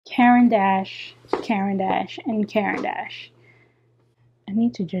Caran d'Ache, Caran d'Ache, and Caran d'Ache. I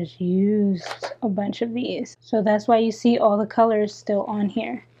need to just use a bunch of these. So that's why you see all the colors still on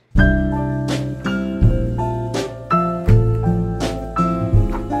here.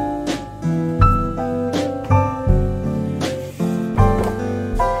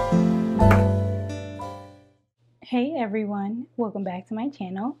 Hey everyone, welcome back to my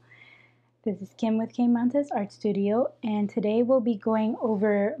channel. This is Kim with K Montes Art Studio, and today we'll be going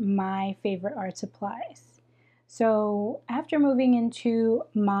over my favorite art supplies. So after moving into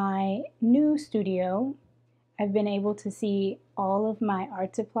my new studio, I've been able to see all of my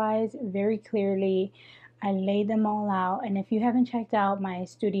art supplies very clearly. I laid them all out, and if you haven't checked out my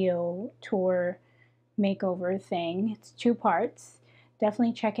studio tour makeover thing, it's 2 parts.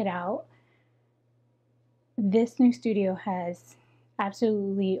 Definitely check it out. This new studio has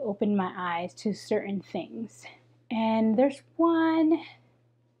absolutely opened my eyes to certain things. And there's one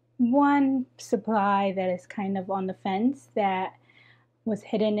supply that is kind of on the fence that was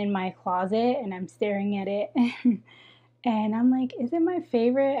hidden in my closet, and I'm staring at it. And I'm like, is it my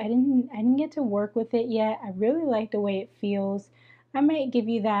favorite? I didn't get to work with it yet. I really like the way it feels. I might give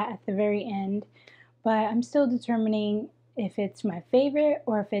you that at the very end, but I'm still determining if it's my favorite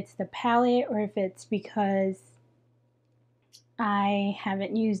or if it's the palette or if it's because I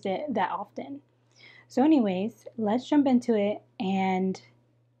haven't used it that often. So anyways, let's jump into it and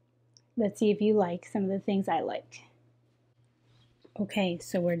let's see if you like some of the things I like. Okay,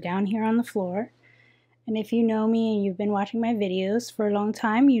 so we're down here on the floor. And if you know me and you've been watching my videos for a long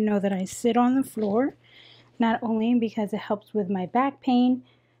time, you know that I sit on the floor, not only because it helps with my back pain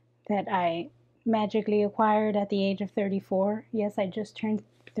that I magically acquired at the age of 34. Yes, I just turned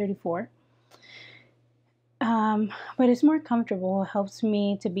 34. But it's more comfortable. It helps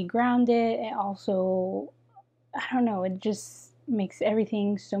me to be grounded. It also, I don't know, it just makes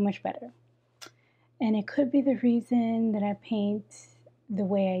everything so much better. And it could be the reason that I paint the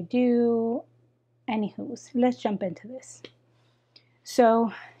way I do. Anywho, let's jump into this.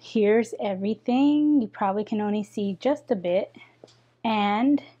 So here's everything. You probably can only see just a bit.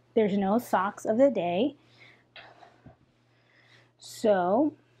 And there's no socks of the day.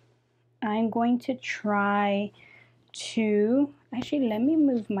 So I'm going to try to, actually let me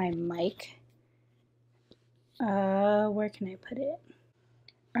move my mic. Where can I put it?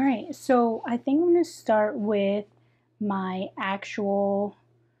 All right, so I think I'm going to start with my actual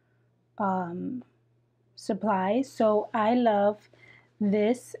supplies. So I love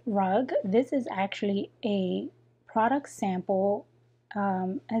this rug. This is actually a product sample.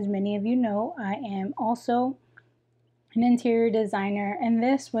 As many of you know, I am also an interior designer, and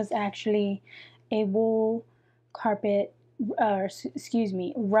this was actually a wool carpet,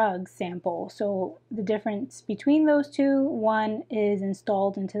 rug sample. So the difference between those two, one is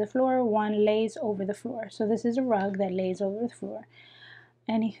installed into the floor, one lays over the floor. So this is a rug that lays over the floor.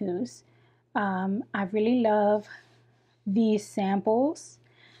 Anywho's, I really love these samples.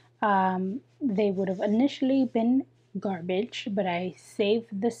 They would have initially been garbage, but I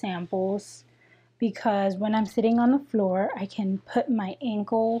saved the samples because when I'm sitting on the floor, I can put my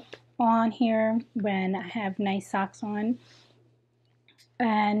ankle on here when I have nice socks on,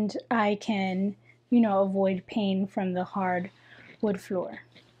 and I can, avoid pain from the hard wood floor.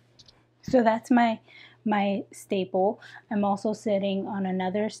 So that's my staple. I'm also sitting on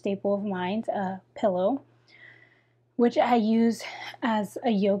another staple of mine, a pillow, which I use as a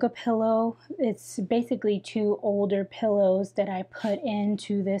yoga pillow. It's basically 2 older pillows that I put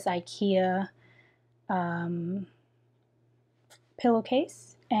into this IKEA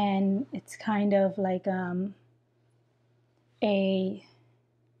pillowcase, and it's kind of like a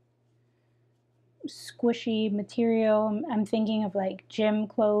squishy material. I'm thinking of like gym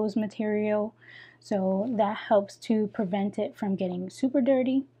clothes material, so that helps to prevent it from getting super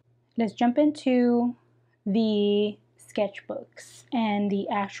dirty. Let's jump into the sketchbooks and the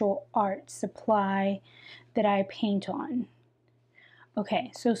actual art supply that I paint on.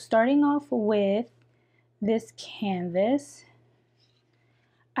 Okay, so starting off with this canvas.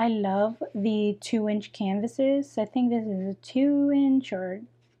 I love the 2-inch canvases. I think this is a 2-inch or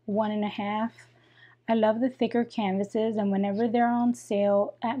 1.5. I love the thicker canvases, and whenever they're on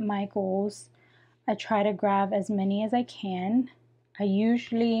sale at Michael's, I try to grab as many as I can. I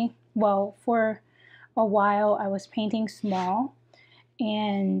usually, well, for a while I was painting small,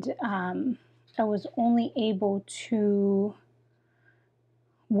 and I was only able to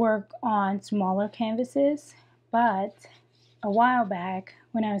work on smaller canvases, but a while back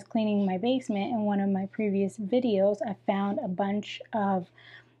when I was cleaning my basement in one of my previous videos, I found a bunch of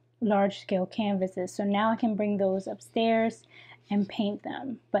large scale canvases. So now I can bring those upstairs and paint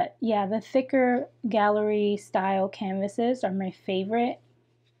them. But yeah, the thicker gallery style canvases are my favorite.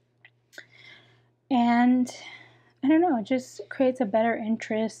 And I don't know, it just creates a better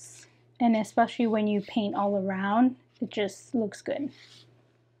interest, and especially when you paint all around, it just looks good.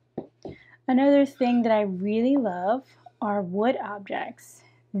 Another thing that I really love are wood objects.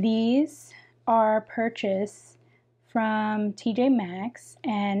 These are purchased from TJ Maxx,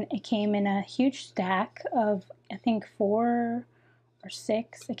 and it came in a huge stack of, I think, 4 or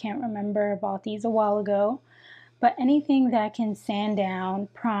 6. I can't remember. I bought these a while ago. But anything that can sand down,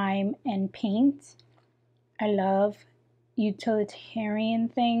 prime, and paint. I love utilitarian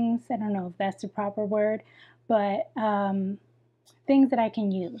things. I don't know if that's the proper word, but things that I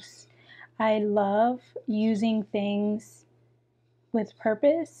can use. I love using things with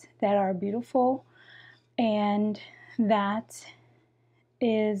purpose that are beautiful, and that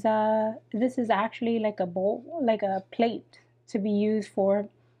is this is actually like a bowl, like a plate to be used for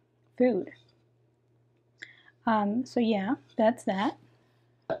food. So yeah, that's that.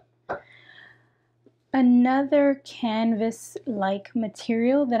 Another canvas-like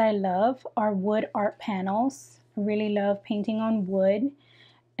material that I love are wood art panels. I really love painting on wood,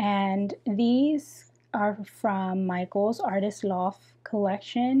 and these are from Michael's Artist Loft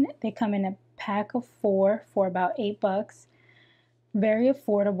collection. They come in a pack of 4 for about $8. Very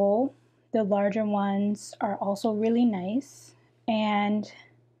affordable. The larger ones are also really nice, and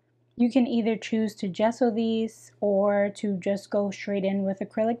you can either choose to gesso these or to just go straight in with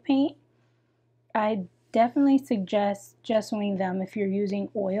acrylic paint. I definitely suggest gessoing them if you're using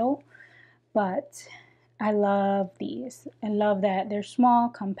oil, but I love these. I love that they're small,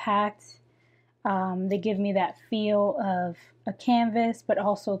 compact. They give me that feel of a canvas, but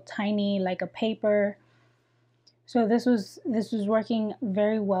also tiny, like a paper. So this was working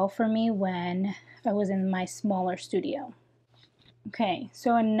very well for me when I was in my smaller studio. Okay,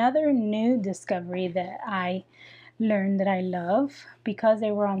 so another new discovery that I learned that I love, because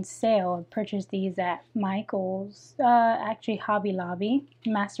they were on sale, I purchased these at Michael's, actually Hobby Lobby,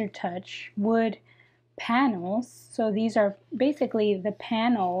 Master Touch wood panels. So these are basically the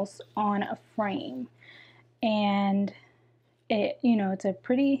panels on a frame, and it's a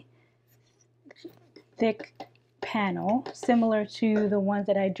pretty thick panel, similar to the ones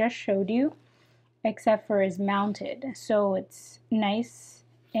that I just showed you, except for it's mounted. So it's nice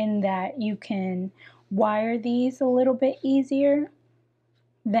in that you can wire these a little bit easier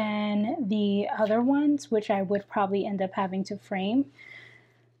than the other ones, which I would probably end up having to frame.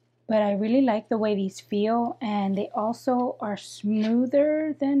 But I really like the way these feel, and they also are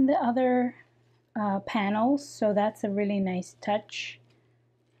smoother than the other panels, so that's a really nice touch.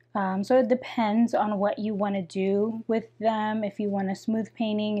 So it depends on what you want to do with them. If you want a smooth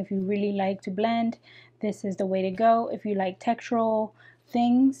painting, if you really like to blend, this is the way to go. If you like textural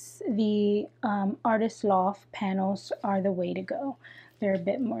things, the Artist Loft panels are the way to go. They're a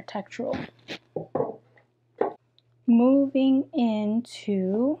bit more textural. Moving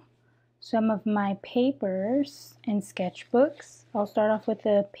into some of my papers and sketchbooks. I'll start off with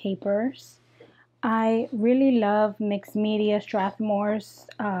the papers. I really love Mixed Media Strathmore's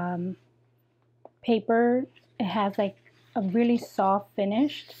paper. It has like a really soft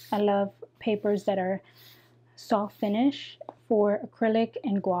finish. I love papers that are soft finish for acrylic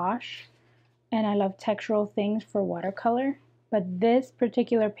and gouache, and I love textural things for watercolor. But this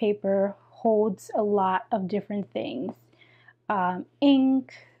particular paper holds a lot of different things.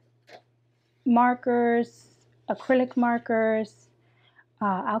 Ink, markers, acrylic markers,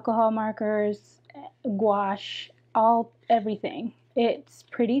 alcohol markers, gouache, everything. It's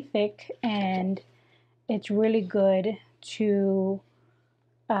pretty thick, and it's really good to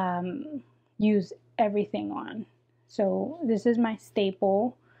use everything on. So this is my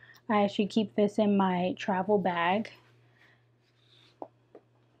staple. I actually keep this in my travel bag.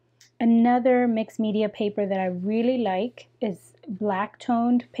 Another mixed media paper that I really like is black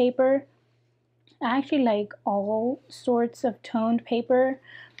toned paper. I actually like all sorts of toned paper,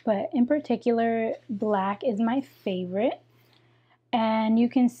 but in particular, black is my favorite. And you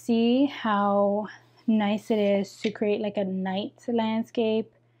can see how nice it is to create like a night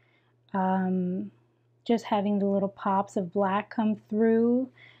landscape. Just having the little pops of black come through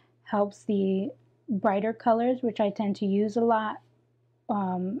helps the brighter colors, which I tend to use a lot,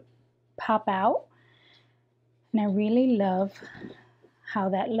 pop out. And I really love how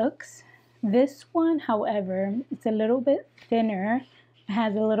that looks. This one, however, it's a little bit thinner. It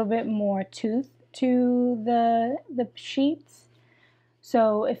has a little bit more tooth to the sheets.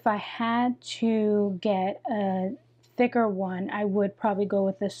 So if I had to get a thicker one, I would probably go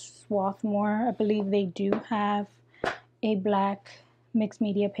with the Swarthmore. I believe they do have a black mixed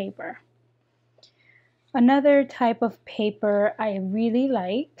media paper. Another type of paper I really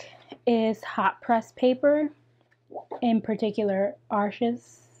like is hot press paper, in particular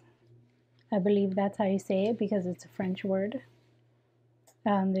Arches. I believe that's how you say it because it's a French word.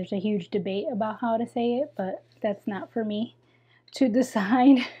 There's a huge debate about how to say it, but that's not for me to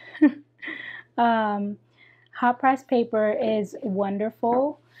decide. Hot press paper is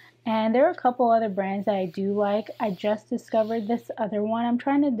wonderful, and there are a couple other brands that I do like. I just discovered this other one. I'm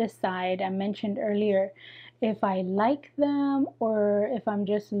trying to decide, I mentioned earlier, if I like them or if I'm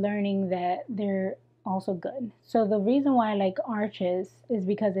just learning that they're also good. So the reason why I like Arches is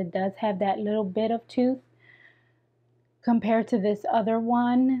because it does have that little bit of tooth compared to this other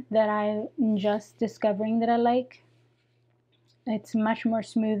one that I'm just discovering that I like. It's much more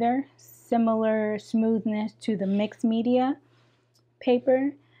smoother, similar smoothness to the mixed media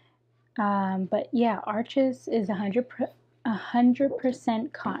paper. But yeah, Arches is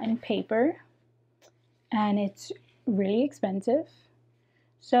 100% cotton paper, and it's really expensive.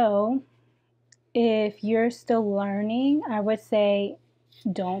 So if you're still learning, I would say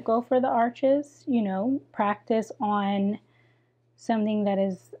don't go for the Arches. You know, practice on something that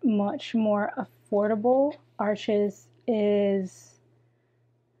is much more affordable. Arches is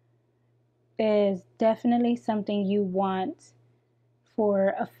definitely something you want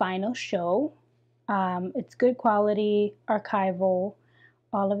for a final show. It's good quality, archival,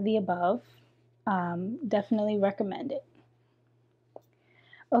 all of the above. Definitely recommend it.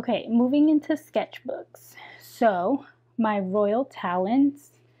 Okay, moving into sketchbooks. So my Royal Talents,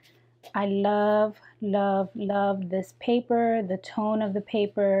 I love this paper, the tone of the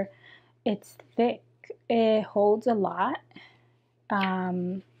paper. It's thick, it holds a lot.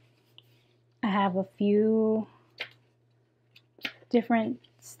 I have a few different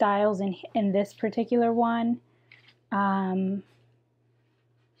styles in this particular one. I've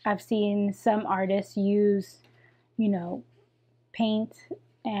seen some artists use, you know, paint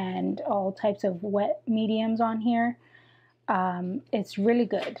and all types of wet mediums on here. It's really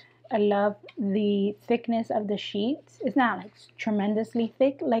good. I love the thickness of the sheets. It's not like tremendously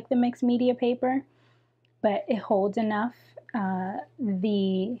thick like the mixed media paper, but it holds enough.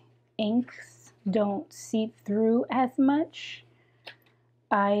 The inks don't seep through as much.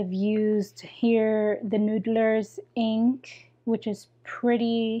 I've used here the Noodler's ink, which is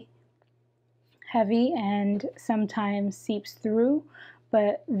pretty heavy and sometimes seeps through,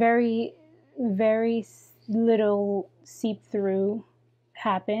 but very little seep through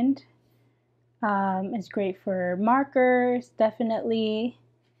happened. It's great for markers, definitely,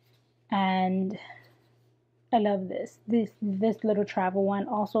 and I love this. This little travel one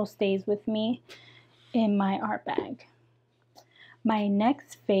also stays with me in my art bag. My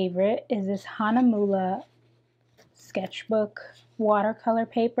next favorite is this Hahnemuhle sketchbook watercolor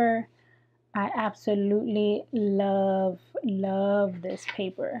paper. I absolutely love this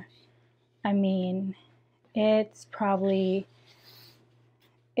paper. I mean, it's probably,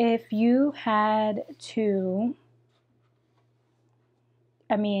 if you had to,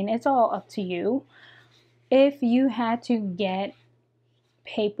 I mean, it's all up to you. If you had to get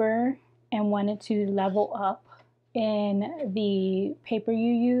paper and wanted to level up in the paper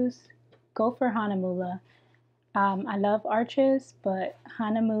you use, go for Hahnemuhle. I love Arches, but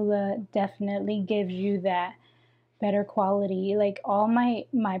Hahnemuhle definitely gives you that better quality. Like all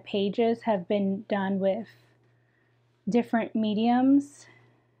my pages have been done with different mediums,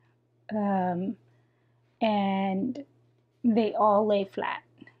 and they all lay flat.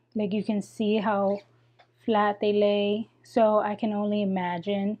 Like you can see how flat they lay. So I can only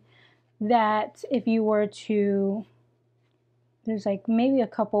imagine that if you were to, there's like maybe a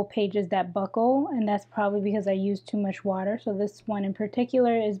couple pages that buckle, and that's probably because I used too much water. So this one in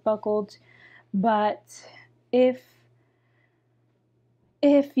particular is buckled. But if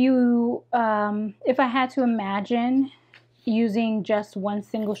you if I had to imagine using just one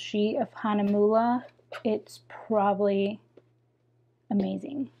single sheet of Hahnemuhle, it's probably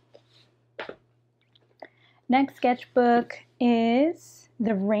amazing. Next sketchbook is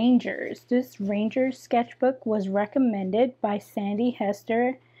the Rangers. This Rangers sketchbook was recommended by Sandy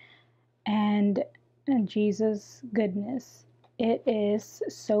Hester, and Jesus goodness, it is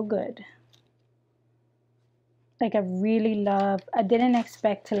so good. Like I didn't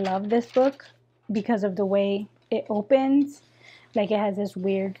expect to love this book because of the way it opens. Like it has this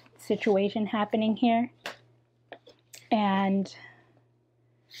weird situation happening here, and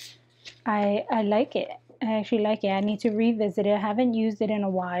I like it. I actually like it. I need to revisit it. I haven't used it in a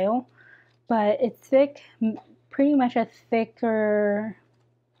while, but it's thick, pretty much a thicker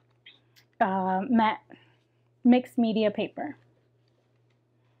matte mixed media paper.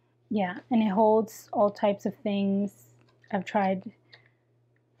 Yeah, and it holds all types of things. I've tried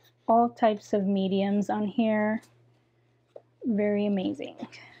all types of mediums on here. Very amazing.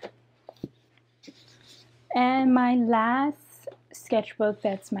 And my last sketchbook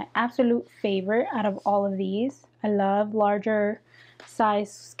that's my absolute favorite out of all of these. I love larger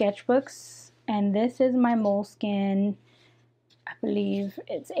size sketchbooks, and this is my Moleskine, I believe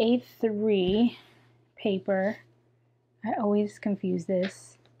it's A3 paper. I always confuse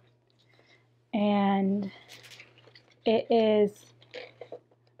this. And it is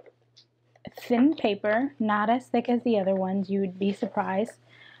thin paper, not as thick as the other ones, you would be surprised,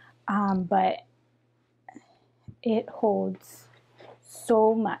 but it holds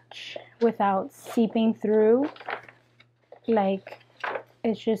so much without seeping through. Like,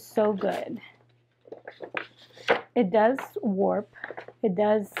 it's just so good. It does warp, it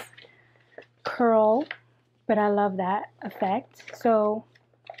does curl, but I love that effect. So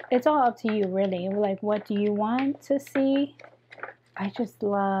it's all up to you, really. Like, what do you want to see? I just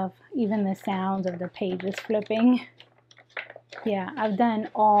love even the sounds of the pages flipping. Yeah, I've done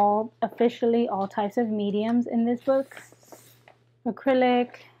officially all types of mediums in this book. Acrylic,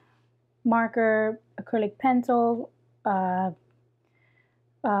 marker, acrylic pencil,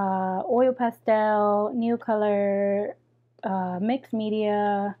 oil pastel, Neocolor, mixed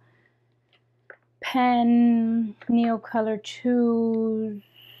media, pen, Neocolor 2,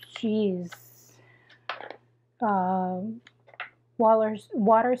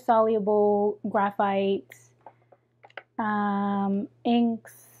 water soluble graphite,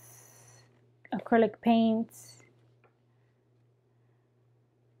 inks, acrylic paints.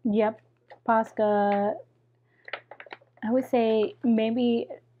 Yep, Posca. I would say maybe,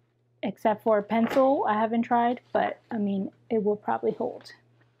 except for pencil, I haven't tried, but I mean, it will probably hold.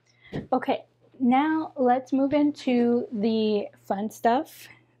 Okay, now let's move into the fun stuff,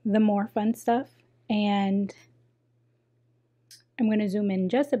 the more fun stuff, and I'm going to zoom in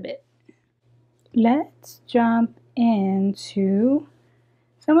just a bit. Let's jump into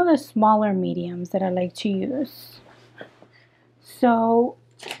some of the smaller mediums that I like to use. So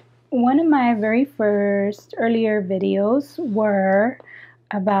one of my very first earlier videos were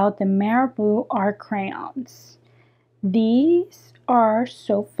about the Marabu art crayons. These are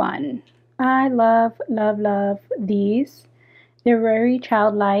so fun. I love, love, love these. They're very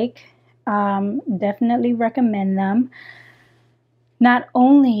childlike. Definitely recommend them. Not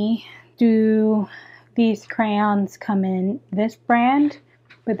only do these crayons come in this brand,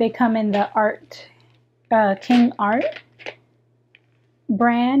 but they come in the King Art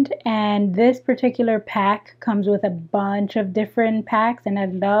brand, and this particular pack comes with a bunch of different packs, and I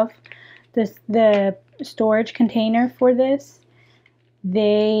love the storage container for this.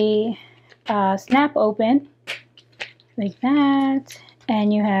 They snap open like that,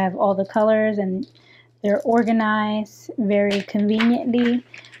 and you have all the colors, and they're organized very conveniently.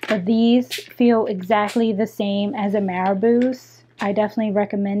 But these feel exactly the same as the Marabus. I definitely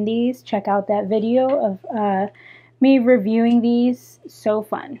recommend these. Check out that video of me reviewing these. So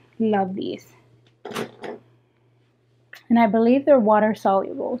fun. Love these. And I believe they're water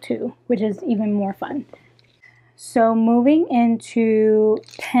soluble too, which is even more fun. So moving into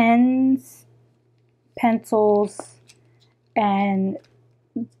pens, pencils, and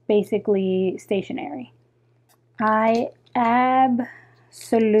basically stationery. I absolutely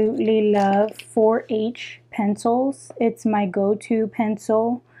love 4H pencils. It's my go-to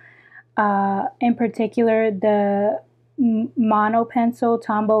pencil. In particular, the Mono pencil,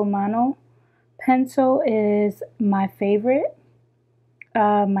 Tombow Mono pencil is my favorite.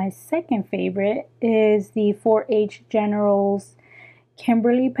 My second favorite is the 4H Generals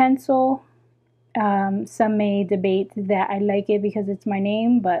Kimberly pencil. Some may debate that I like it because it's my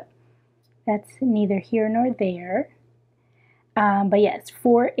name, but that's neither here nor there. But yes,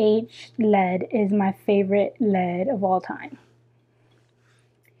 4H lead is my favorite lead of all time.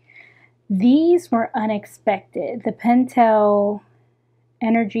 These were unexpected. The Pentel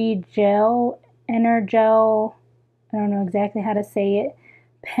Energel, I don't know exactly how to say it,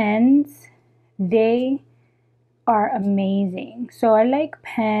 pens, they are amazing. So I like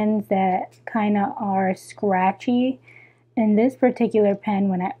pens that kind of are scratchy. And this particular pen,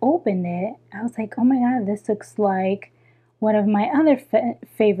 when I opened it, I was like, oh my god, this looks like one of my other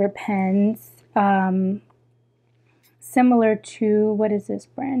favorite pens. Similar to, what is this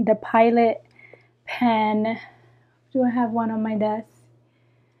brand? The Pilot pen. Do I have one on my desk?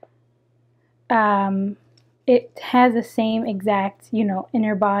 It has the same exact,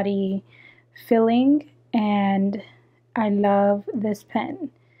 inner body filling, and I love this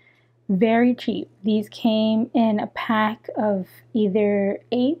pen. Very cheap. These came in a pack of either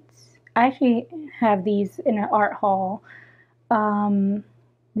 8. I actually have these in an art haul.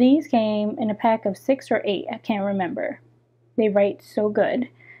 These came in a pack of 6 or 8. I can't remember. They write so good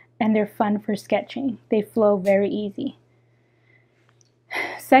and they're fun for sketching. They flow very easy.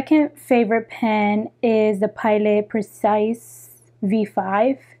 Second favorite pen is the Pilot Precise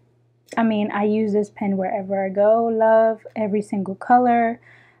V5. I mean, I use this pen wherever I go. Love every single color.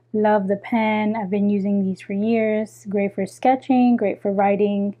 Love the pen. I've been using these for years. Great for sketching, great for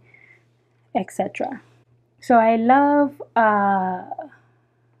writing, etc. So I love,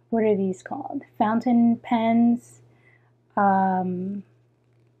 what are these called? Fountain pens.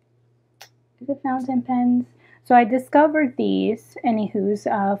 Is it fountain pens? So I discovered these, anywho's,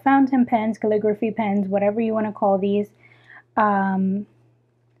 fountain pens, calligraphy pens, whatever you want to call these.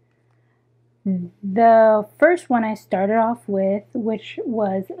 The first one I started off with, which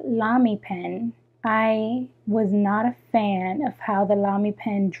was Lamy pen, I was not a fan of how the Lamy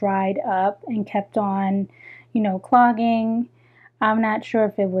pen dried up and kept on, clogging. I'm not sure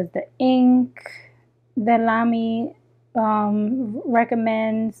if it was the ink that Lamy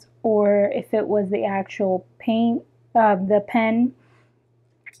recommends or if it was the actual paint of the pen.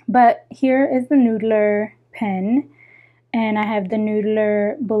 But here is the Noodler pen. And I have the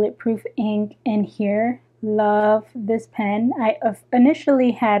Noodler Bulletproof ink in here. Love this pen. I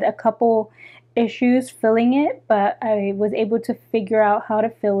initially had a couple issues filling it, but I was able to figure out how to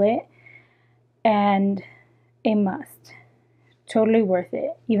fill it. And a must. Totally worth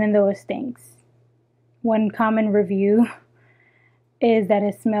it, even though it stinks. One common review is that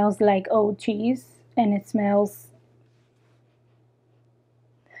it smells like old cheese, and it smells...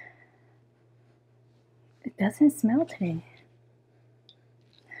 It doesn't smell today.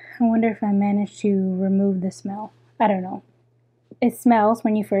 I wonder if I managed to remove the smell. I don't know. It smells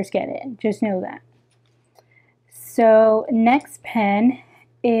when you first get it. Just know that. So next pen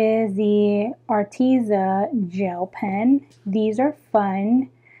is the Arteza gel pen. These are fun.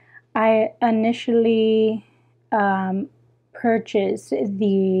 I initially purchased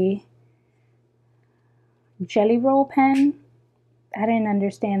the Jelly Roll pen. I didn't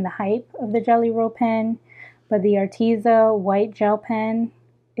understand the hype of the Jelly Roll pen, but the Arteza white gel pen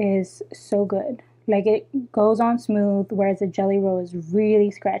is so good. Like, it goes on smooth, whereas the Jelly Roll is really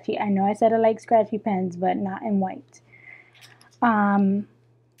scratchy. I know I said I like scratchy pens, but not in white.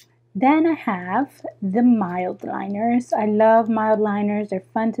 Then I have the mild liners. I love mild liners. They're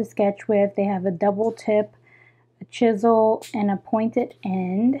fun to sketch with. They have a double tip, a chisel, and a pointed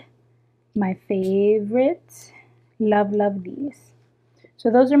end. My favorite. Love, love these. So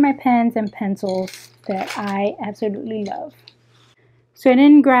those are my pens and pencils that I absolutely love. So I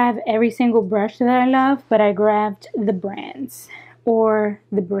didn't grab every single brush that I love, but I grabbed the brands or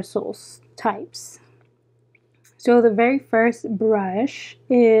the bristles types. So the very first brush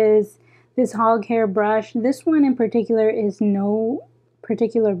is this hog hair brush. This one in particular is no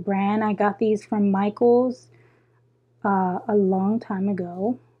particular brand. I got these from Michaels a long time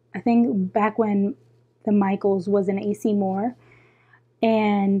ago. I think back when the Michaels was in AC Moore.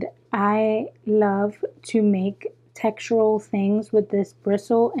 And I love to make textural things with this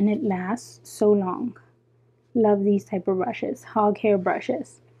bristle, and it lasts so long. Love these type of brushes, hog hair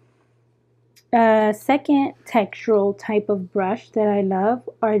brushes. Second textural type of brush that I love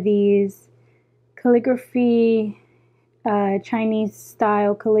are these calligraphy, Chinese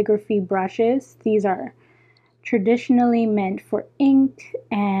style calligraphy brushes. These are traditionally meant for ink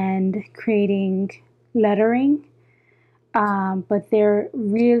and creating lettering, but they're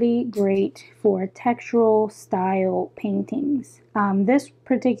really great for textural style paintings. This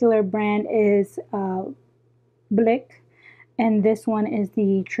particular brand is Blick, and this one is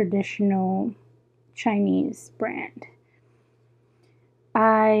the traditional Chinese brand.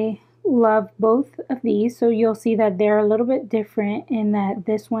 I love both of these, so you'll see that they're a little bit different in that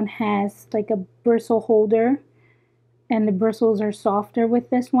this one has like a bristle holder and the bristles are softer with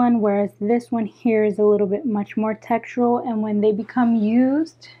this one, whereas this one here is a little bit much more textural, and when they become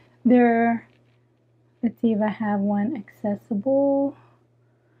used, they're, let's see if I have one accessible,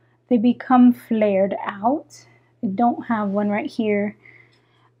 they become flared out. I don't have one right here,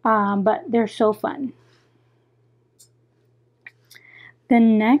 but they're so fun. The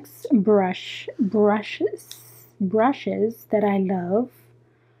next brushes that I love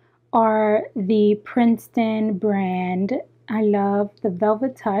are the Princeton brand. I love the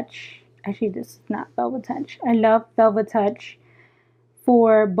Velvet Touch. Actually, this is not Velvet Touch. I love Velvet Touch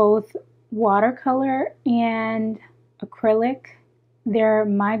for both watercolor and acrylic. They're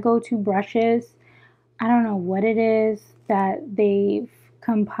my go-to brushes. I don't know what it is that they've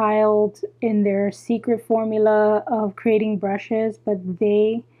compiled in their secret formula of creating brushes, but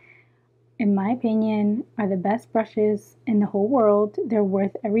they, in my opinion, are the best brushes in the whole world. They're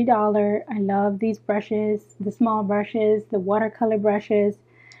worth every dollar. I love these brushes, the small brushes, the watercolor brushes,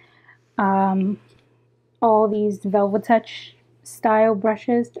 all these Velvet Touch style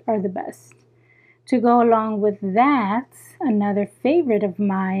brushes are the best. To go along with that, another favorite of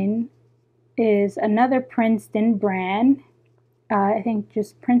mine is another Princeton brand. I think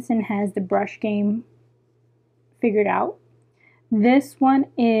just Princeton has the brush game figured out. This one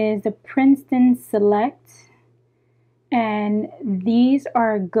is the Princeton Select, and these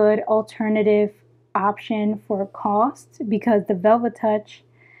are a good alternative option for cost because the Velvet Touch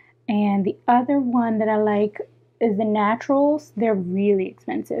and the other one that I like is the Naturals. They're really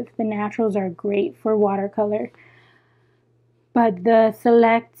expensive. The Naturals are great for watercolor, but the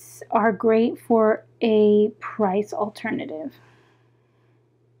Selects are great for a price alternative.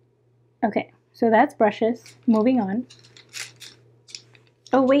 Okay, so that's brushes. Moving on.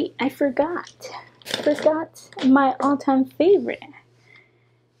 Oh wait, I forgot my all-time favorite.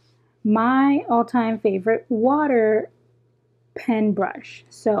 My all-time favorite water pen brush.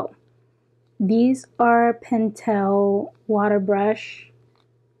 So these are Pentel water brush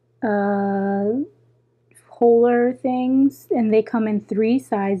holder things, and they come in 3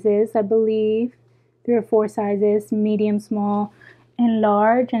 sizes, I believe, 3 or 4 sizes: medium, small, and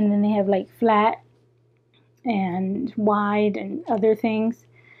large. And then they have like flat and wide and other things.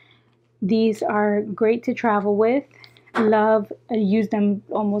 These are great to travel with. I use them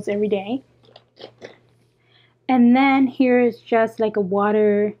almost every day. And then here is just like a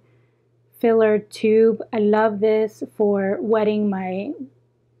water filler tube. I love this for wetting my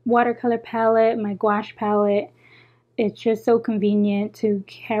watercolor palette, my gouache palette. It's just so convenient to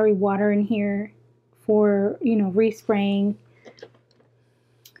carry water in here for, respraying.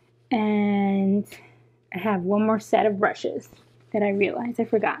 And I have one more set of brushes that I realized I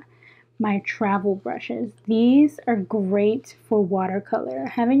forgot. My travel brushes. These are great for watercolor. I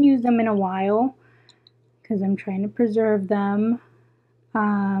haven't used them in a while because I'm trying to preserve them.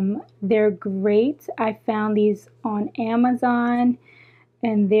 They're great. I found these on Amazon,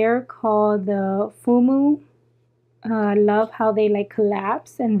 and they're called the Fumu. I love how they like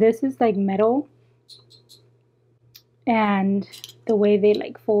collapse, and this is like metal, and the way they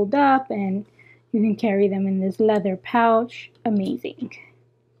like fold up, and you can carry them in this leather pouch. Amazing.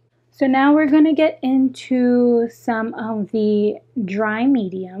 So now we're going to get into some of the dry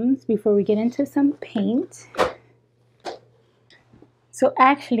mediums before we get into some paint. So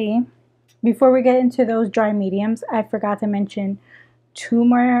actually, before we get into those dry mediums, I forgot to mention 2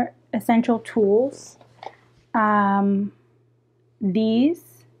 more essential tools.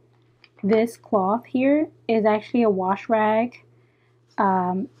 This cloth here is actually a wash rag,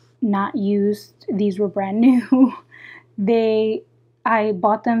 not used. These were brand new. I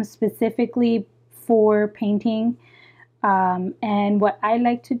bought them specifically for painting, and what I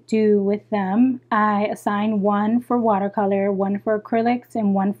like to do with them, I assign one for watercolor, one for acrylics,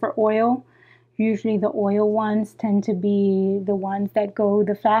 and one for oil. Usually the oil ones tend to be the ones that go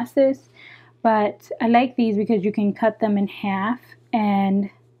the fastest, but I like these because you can cut them in half and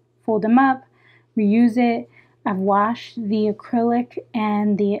fold them up, reuse it. I've washed the acrylic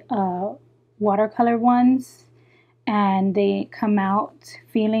and the watercolor ones, and they come out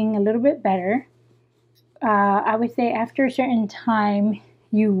feeling a little bit better. I would say after a certain time,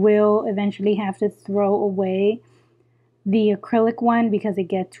 you will eventually have to throw away the acrylic one because it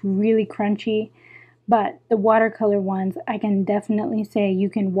gets really crunchy. But the watercolor ones, I can definitely say you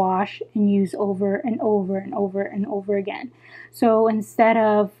can wash and use over and over and over and over again. So instead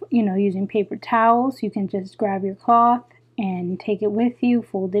of, using paper towels, you can just grab your cloth and take it with you,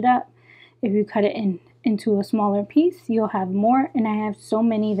 fold it up. If you cut it into a smaller piece, you'll have more. And I have so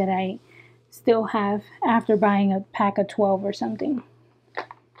many that I still have after buying a pack of 12 or something.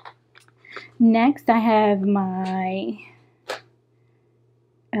 Next, I have my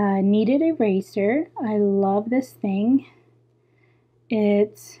kneaded eraser. I love this thing.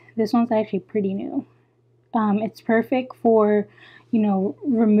 This one's actually pretty new. It's perfect for,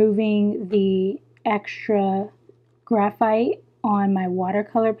 removing the extra graphite on my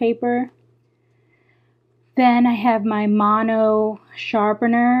watercolor paper. Then I have my mono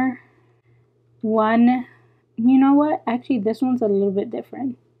sharpener. You know what? Actually, this one's a little bit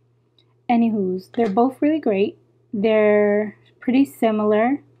different. Anywho's, they're both really great. They're pretty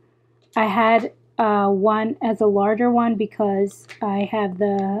similar. I had one as a larger one because I have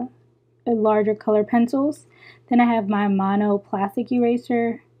the larger color pencils. Then I have my mono plastic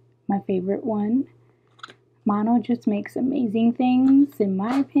eraser, my favorite one. Mono just makes amazing things, in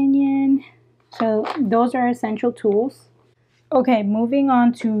my opinion. So those are essential tools. Okay, moving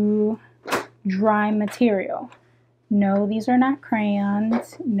on to dry material. No, these are not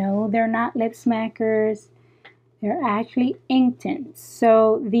crayons. No, they're not lip smackers. They're actually ink tints.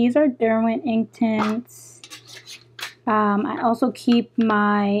 So these are Derwent ink tints. I also keep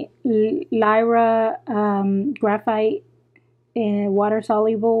my Lyra graphite water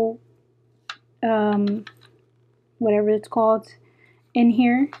soluble, whatever it's called, in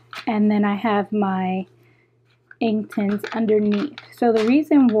here. And then I have my ink tints underneath. So the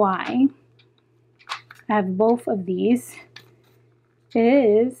reason why I have both of these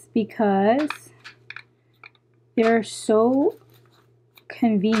is because they're so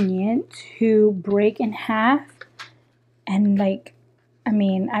convenient to break in half, and like, I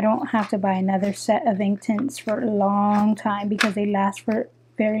mean, I don't have to buy another set of ink tints for a long time because they last for a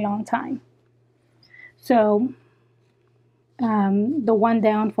very long time. So the one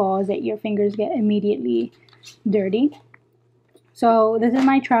downfall is that your fingers get immediately dirty. So this is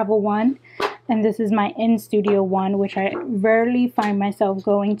my travel one, and this is my in-studio one, which I rarely find myself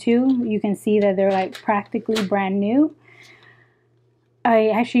going to. You can see that they're like practically brand new. I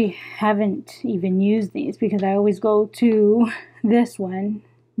actually haven't even used these because I always go to this one,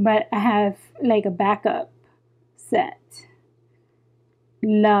 but I have like a backup set.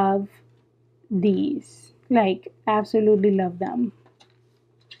 Love these. Like, absolutely love them.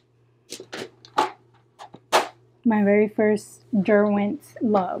 My very first Derwent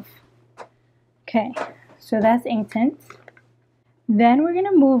love. Okay, so that's ink tints. Then we're going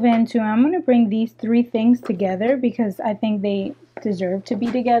to move into, I'm going to bring these three things together because I think they deserve to be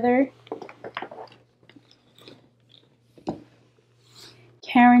together.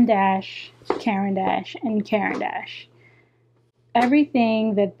 Caran d'Ache, Caran d'Ache, and Caran d'Ache.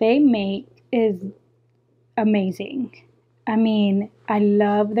 Everything that they make is amazing. I mean, I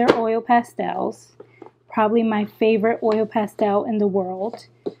love their oil pastels. Probably my favorite oil pastel in the world.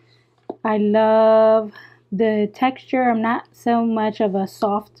 I love the texture. I'm not so much of a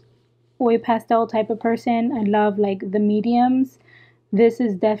soft oil pastel type of person. I love like the mediums. This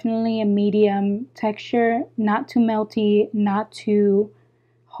is definitely a medium texture. Not too melty, not too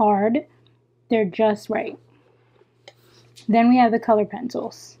hard. They're just right. Then we have the color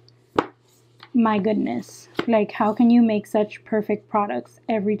pencils. My goodness. Like, how can you make such perfect products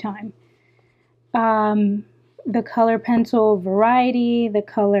every time? The color pencil variety, the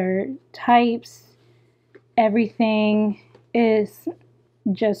color types, everything is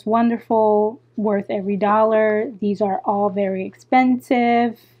just wonderful, worth every dollar. These are all very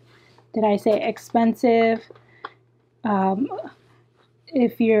expensive. Did I say expensive?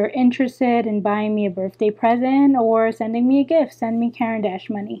 If you're interested in buying me a birthday present or sending me a gift, send me Caran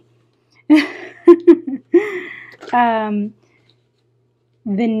d'Ache money.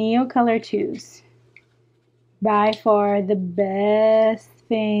 The Neocolor 2s. By far the best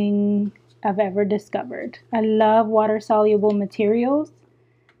thing I've ever discovered. I love water-soluble materials.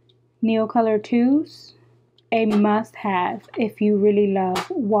 Neocolor 2s, a must-have if you really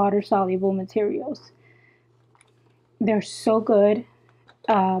love water-soluble materials. They're so good.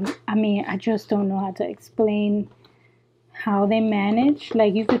 I mean, I just don't know how to explain how they manage.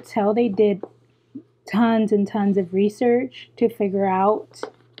 Like, you could tell they did tons and tons of research to figure out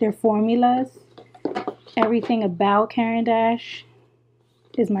their formulas. Everything about Caran d'Ache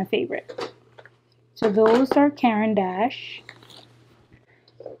is my favorite. So those are Caran d'Ache.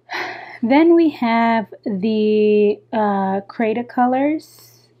 Then we have the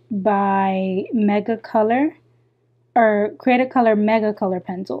Cretacolors by Mega Color, or Cretacolor Mega Color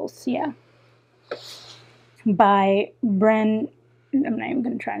pencils, yeah. By I'm not even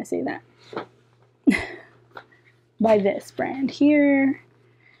going to try to say that. By this brand here.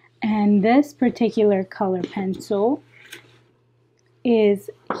 And this particular color pencil is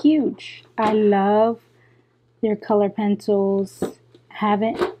huge. I love their color pencils.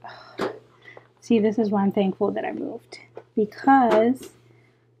 See, this is why I'm thankful that I moved, because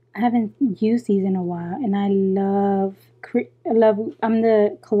I haven't used these in a while, and I'm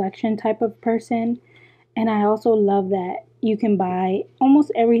the collection type of person, and I also love that you can buy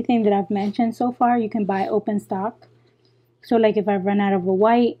almost everything that I've mentioned so far. You can buy open stock. So like if I run out of a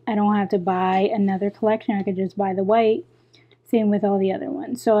white, I don't have to buy another collection. I could just buy the white. Same with all the other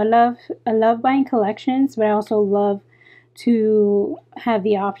ones. So I love buying collections, but I also love to have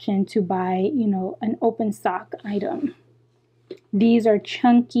the option to buy, you know, an open stock item. These are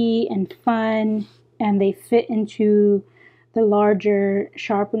chunky and fun, and they fit into the larger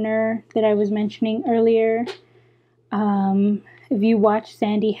sharpener that I was mentioning earlier. if you watch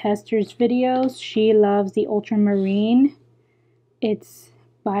Sandy Hester's videos, she loves the ultramarine. It's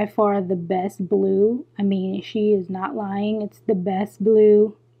by far the best blue. I mean, she is not lying. It's the best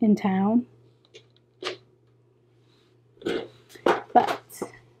blue in town. But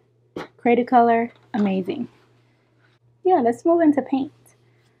Cretacolor, amazing. Yeah, let's move into paint.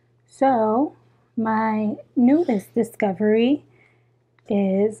 So my newest discovery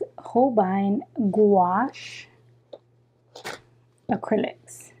is Holbein gouache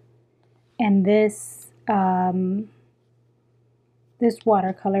acrylics, and this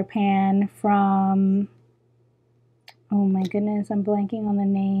watercolor pan from, oh my goodness, I'm blanking on the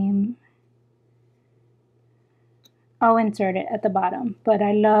name. I'll insert it at the bottom, but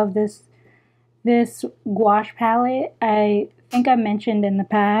I love this gouache palette. I think I mentioned in the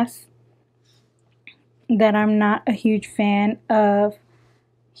past that I'm not a huge fan of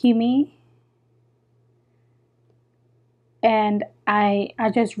Himi, and I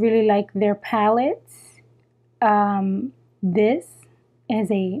just really like their palettes. This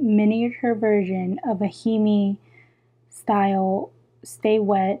is a miniature version of a Himi style Stay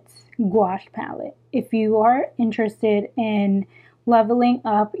Wet gouache palette. If you are interested in leveling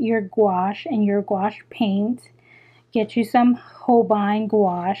up your gouache and your gouache paint, get you some Holbein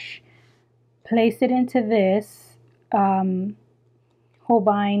gouache, place it into this Holbein,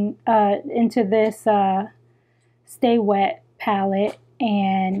 into this Stay Wet palette,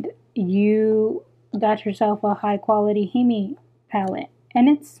 and you got yourself a high quality Himi palette. And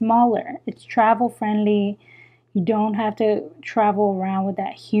it's smaller, it's travel friendly. You don't have to travel around with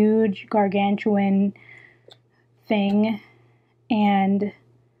that huge gargantuan thing, and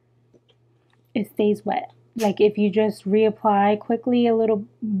it stays wet. Like if you just reapply quickly a little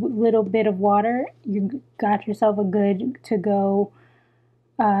bit of water, you got yourself a good to go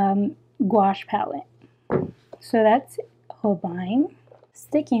gouache palette. So that's Holbein.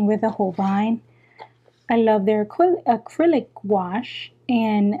 Sticking with the Holbein, I love their acrylic gouache,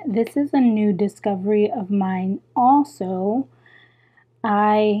 and this is a new discovery of mine also.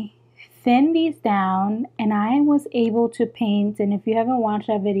 I thinned these down and I was able to paint, and if you haven't watched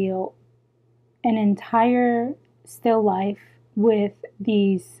that video, an entire still life with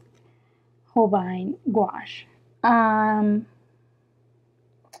these Holbein gouache.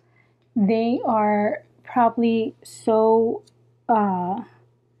 They are probably so I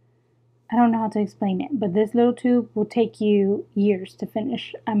don't know how to explain it, but this little tube will take you years to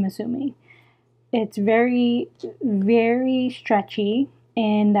finish, I'm assuming. It's very, very stretchy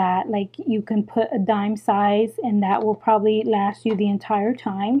in that, like, you can put a dime size and that will probably last you the entire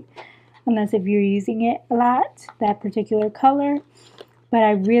time, unless if you're using it a lot, that particular color. But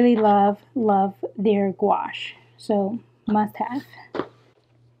I really love their gouache, so must have.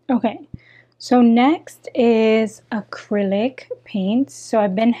 Okay, so next is acrylic paints. So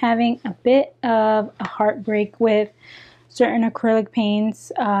I've been having a bit of a heartbreak with certain acrylic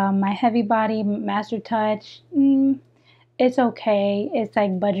paints. My Heavy Body Master Touch, it's okay. It's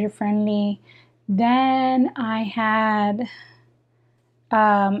like budget friendly. Then I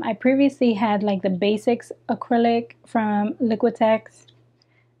previously had like the Basics acrylic from Liquitex.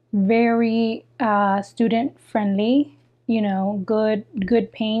 Very student friendly. You know, good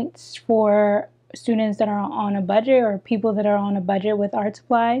paints for students that are on a budget or people that are on a budget with art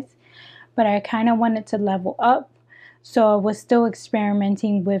supplies. But I kind of wanted to level up, so I was still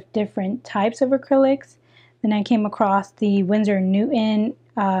experimenting with different types of acrylics. Then I came across the Winsor & Newton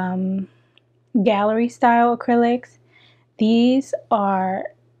gallery style acrylics. These are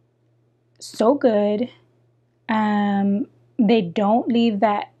so good. They don't leave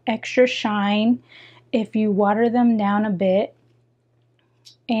that extra shine if you water them down a bit,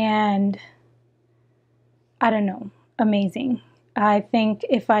 and I don't know, amazing. I think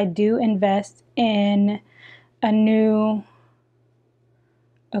if I do invest in a new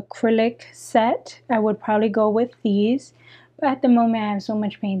acrylic set, I would probably go with these. But at the moment, I have so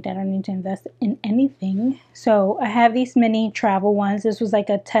much paint that I don't need to invest in anything. So I have these mini travel ones. This was like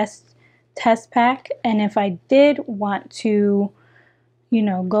a test pack, and if I did want to, you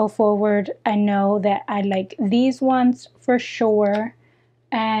know, go forward, I know that I like these ones for sure,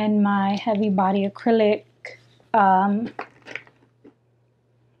 and my Heavy Body acrylic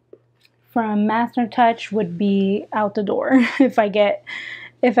from Master Touch would be out the door if I get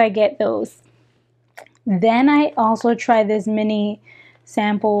those. Then I also tried this mini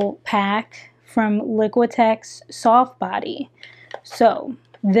sample pack from Liquitex Soft Body. So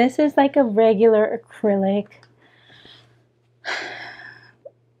this is like a regular acrylic.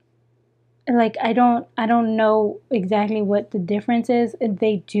 Like I don't know exactly what the difference is.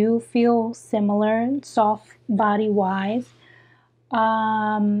 They do feel similar, soft body wise,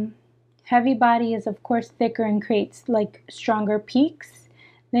 Heavy body is of course thicker and creates like stronger peaks.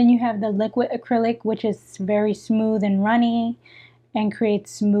 Then you have the liquid acrylic, which is very smooth and runny and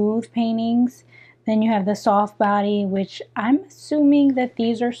creates smooth paintings. Then you have the soft body, which I'm assuming that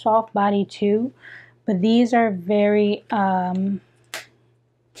these are soft body too, but these are very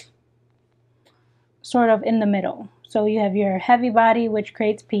sort of in the middle. So you have your heavy body, which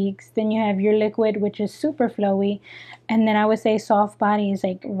creates peaks. Then you have your liquid, which is super flowy. And then I would say soft body is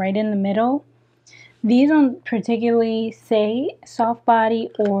like right in the middle. These don't particularly say soft body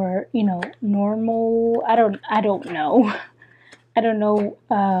or, you know, normal. I don't know. I don't know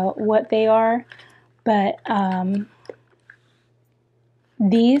what they are, but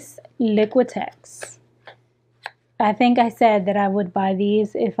these Liquitex, I think I said that I would buy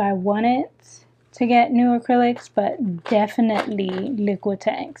these if I wanted to get new acrylics, but definitely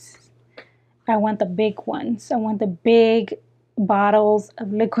Liquitex. I want the big ones. I want the big bottles of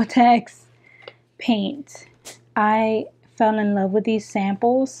Liquitex paint. I fell in love with these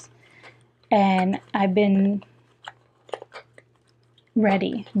samples and I've been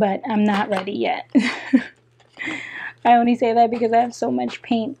ready, but I'm not ready yet. I only say that because I have so much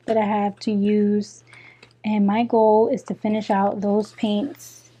paint that I have to use, and my goal is to finish out those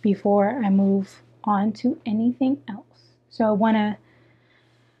paints before I move on to anything else. So I want to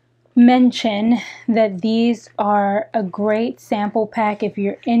mention that these are a great sample pack if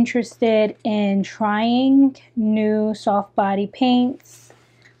you're interested in trying new soft body paints.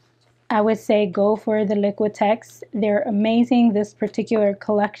 I would say go for the Liquitex. They're amazing. This particular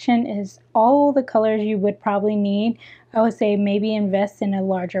collection is all the colors you would probably need. I would say maybe invest in a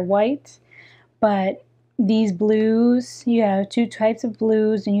larger white, but these blues, you have 2 types of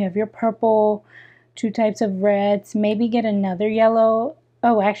blues and you have your purple, 2 types of reds, maybe get another yellow.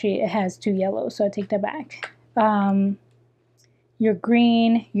 Oh, actually it has 2 yellows, so I take that back. Your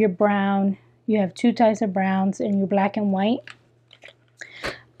green, your brown, you have 2 types of browns, and your black and white.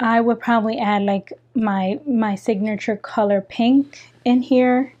 I would probably add like my signature color pink in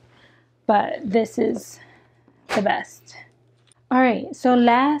here, but this is the best. All right, so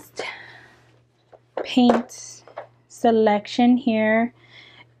last paint selection here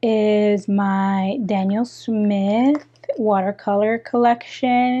is my Daniel Smith watercolor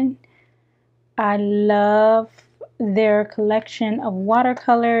collection. I love their collection of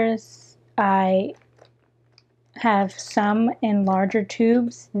watercolors. I have some in larger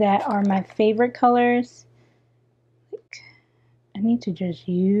tubes that are my favorite colors. I need to just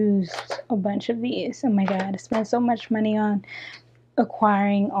use a bunch of these. Oh my god, I spent so much money on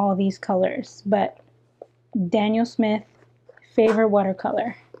acquiring all these colors. But Daniel Smith, favorite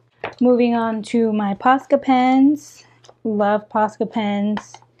watercolor. Moving on to my Posca pens. Love Posca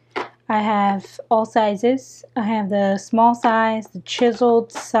pens. I have all sizes. I have the small size, the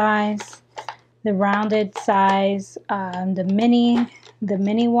chiseled size, the rounded size, the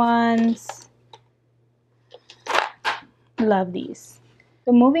mini ones. Love these.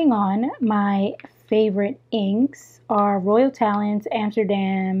 So moving on, my favorite inks are Royal Talents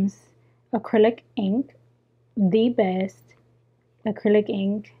Amsterdam's acrylic ink, the best acrylic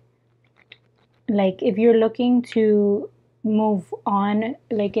ink. Like if you're looking to move on,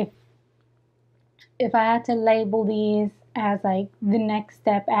 like if I had to label these as like the next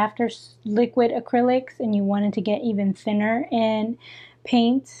step after liquid acrylics and you wanted to get even thinner in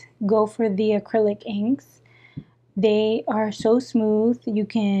paint, go for the acrylic inks. They are so smooth. You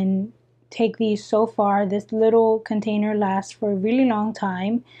can take these so far. This little container lasts for a really long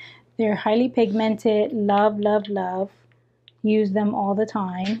time. They're highly pigmented. Love, love, love. Use them all the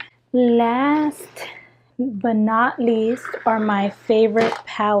time. Last but not least are my favorite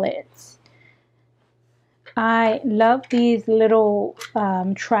palettes. I love these little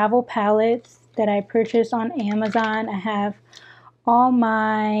travel palettes that I purchased on Amazon. I have all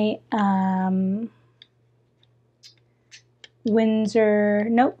my Winsor,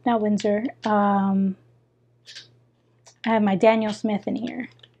 nope, not Winsor. I have my Daniel Smith in here.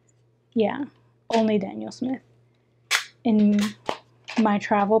 Yeah, only Daniel Smith in my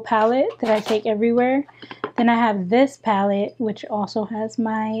travel palette that I take everywhere. Then I have this palette, which also has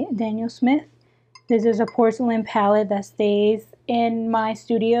my Daniel Smith. This is a porcelain palette that stays in my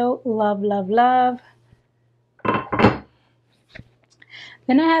studio. Love, love, love.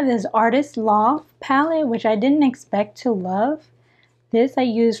 Then I have this Artist Loft palette, which I didn't expect to love. This I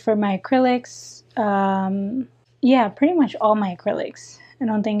use for my acrylics. Yeah, pretty much all my acrylics. I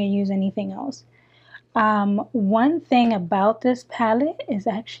don't think I use anything else. One thing about this palette is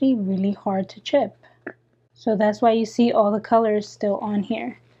actually really hard to chip. So that's why you see all the colors still on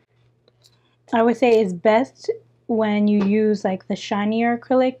here. I would say it's best when you use like the shinier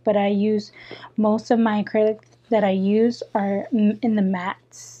acrylic, but I use most of my acrylic that I use are in the matte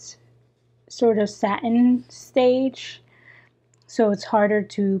sort of satin stage, so it's harder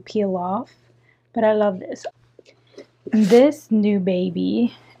to peel off, but I love this. This new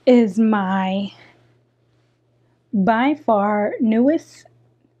baby is my by far newest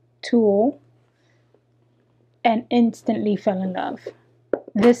tool and instantly fell in love.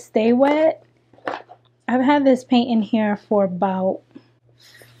 This Stay Wet, I've had this paint in here for about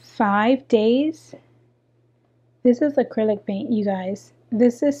 5 days. This is acrylic paint, you guys.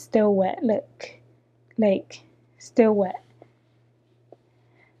 This is still wet. Look, like still wet.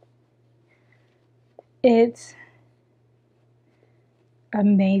 It's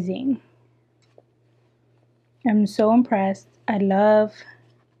amazing. I'm so impressed. I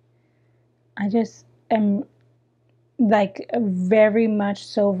just am like very much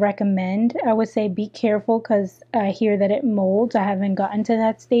so recommend. I would say be careful because I hear that it molds. I haven't gotten to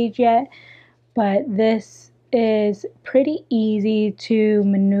that stage yet, but this is pretty easy to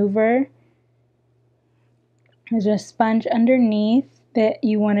maneuver. There's a sponge underneath that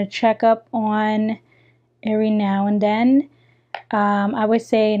you want to check up on every now and then. I would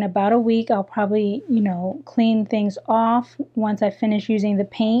say in about a week I'll probably, clean things off once I finish using the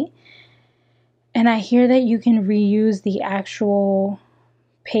paint. And I hear that you can reuse the actual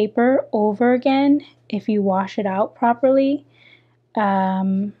paper over again if you wash it out properly.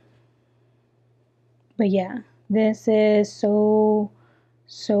 But yeah, this is so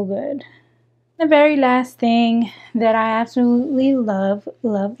good. The very last thing that I absolutely love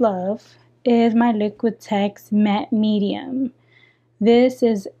is my Liquitex Matte Medium. This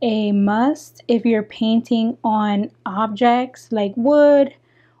is a must if you're painting on objects like wood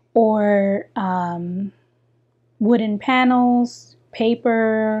or wooden panels,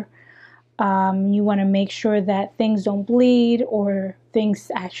 paper. You want to make sure that things don't bleed or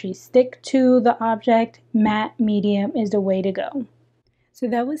things actually stick to the object. Matte medium is the way to go. So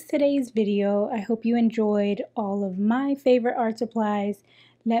that was today's video. I hope you enjoyed all of my favorite art supplies.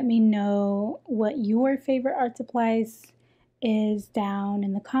 Let me know what your favorite art supplies is down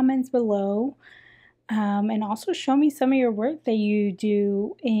in the comments below. And also show me some of your work that you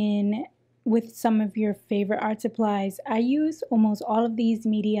do with some of your favorite art supplies. I use almost all of these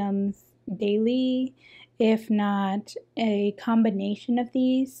mediums daily, if not a combination of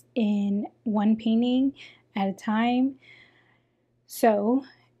these in one painting at a time. So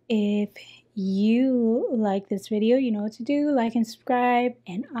if you like this video, you know what to do. Like and subscribe,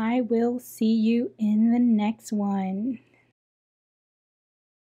 and I will see you in the next one.